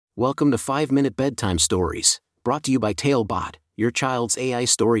Welcome to 5-Minute Bedtime Stories, brought to you by Talebot, your child's AI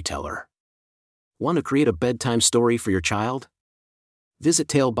storyteller. Want to create a bedtime story for your child? Visit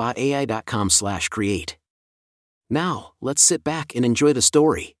talebotai.com/create. Now, let's sit back and enjoy the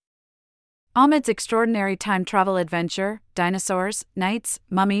story. Ahmed's extraordinary time travel adventure, dinosaurs, knights,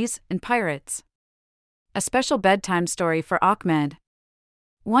 mummies, and pirates. A special bedtime story for Ahmed.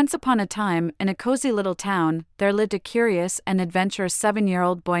 Once upon a time, in a cozy little town, there lived a curious and adventurous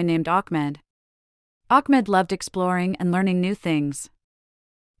 7-year-old boy named Ahmed. Ahmed loved exploring and learning new things.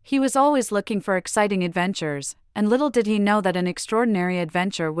 He was always looking for exciting adventures, and little did he know that an extraordinary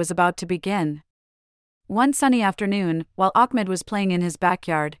adventure was about to begin. One sunny afternoon, while Ahmed was playing in his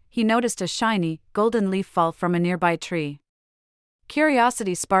backyard, he noticed a shiny, golden leaf fall from a nearby tree.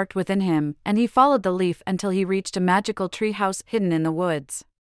 Curiosity sparked within him, and he followed the leaf until he reached a magical tree house hidden in the woods.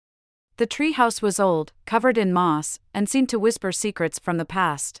 The tree house was old, covered in moss, and seemed to whisper secrets from the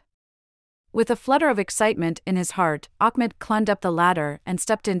past. With a flutter of excitement in his heart, Ahmed climbed up the ladder and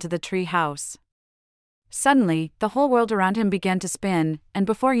stepped into the tree house. Suddenly, the whole world around him began to spin, and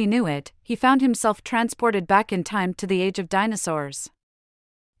before he knew it, he found himself transported back in time to the age of dinosaurs.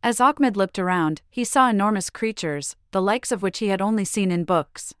 As Ahmed looked around, he saw enormous creatures, the likes of which he had only seen in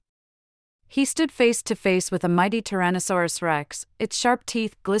books. He stood face to face with a mighty Tyrannosaurus rex, its sharp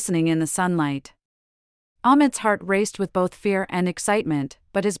teeth glistening in the sunlight. Ahmed's heart raced with both fear and excitement,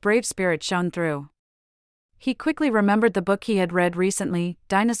 but his brave spirit shone through. He quickly remembered the book he had read recently,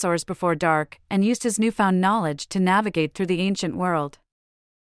 Dinosaurs Before Dark, and used his newfound knowledge to navigate through the ancient world.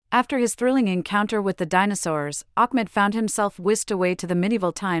 After his thrilling encounter with the dinosaurs, Ahmed found himself whisked away to the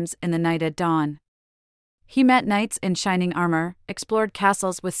medieval times in the night at dawn. He met knights in shining armor, explored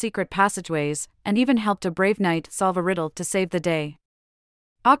castles with secret passageways, and even helped a brave knight solve a riddle to save the day.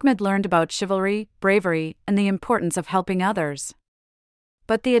 Ahmed learned about chivalry, bravery, and the importance of helping others.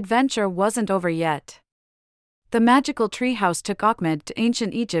 But the adventure wasn't over yet. The magical treehouse took Ahmed to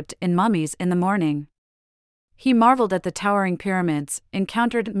ancient Egypt in Mummies in the morning. He marveled at the towering pyramids,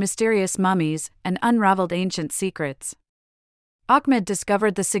 encountered mysterious mummies, and unraveled ancient secrets. Ahmed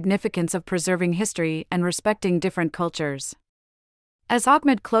discovered the significance of preserving history and respecting different cultures. As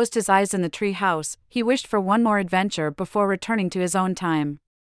Ahmed closed his eyes in the tree house, he wished for one more adventure before returning to his own time.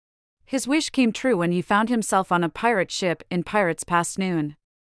 His wish came true when he found himself on a pirate ship in pirates past noon.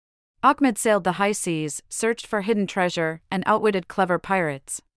 Ahmed sailed the high seas, searched for hidden treasure, and outwitted clever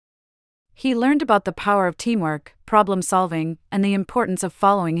pirates. He learned about the power of teamwork, problem-solving, and the importance of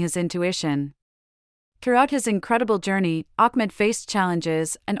following his intuition. Throughout his incredible journey, Ahmed faced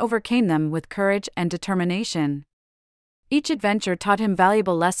challenges and overcame them with courage and determination. Each adventure taught him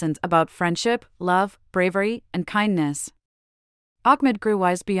valuable lessons about friendship, love, bravery, and kindness. Ahmed grew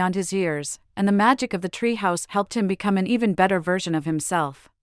wise beyond his years, and the magic of the treehouse helped him become an even better version of himself.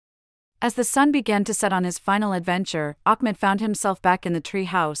 As the sun began to set on his final adventure, Ahmed found himself back in the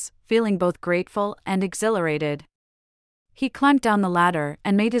treehouse, feeling both grateful and exhilarated. He climbed down the ladder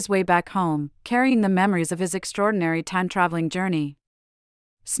and made his way back home, carrying the memories of his extraordinary time-traveling journey.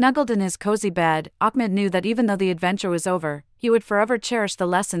 Snuggled in his cozy bed, Ahmed knew that even though the adventure was over, he would forever cherish the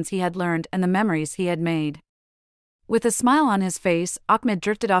lessons he had learned and the memories he had made. With a smile on his face, Ahmed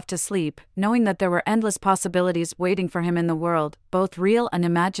drifted off to sleep, knowing that there were endless possibilities waiting for him in the world, both real and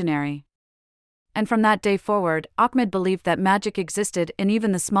imaginary. And from that day forward, Ahmed believed that magic existed in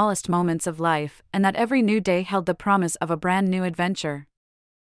even the smallest moments of life, and that every new day held the promise of a brand new adventure.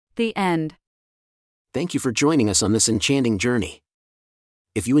 The end. Thank you for joining us on this enchanting journey.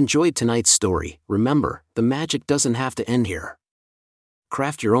 If you enjoyed tonight's story, remember, the magic doesn't have to end here.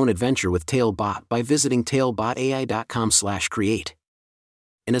 Craft your own adventure with Talebot by visiting talebotai.com/create.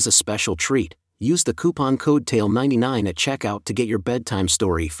 And as a special treat, use the coupon code TALE99 at checkout to get your bedtime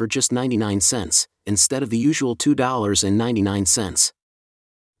story for just 99 cents, instead of the usual $2.99.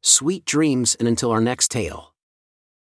 Sweet dreams, and until our next tale.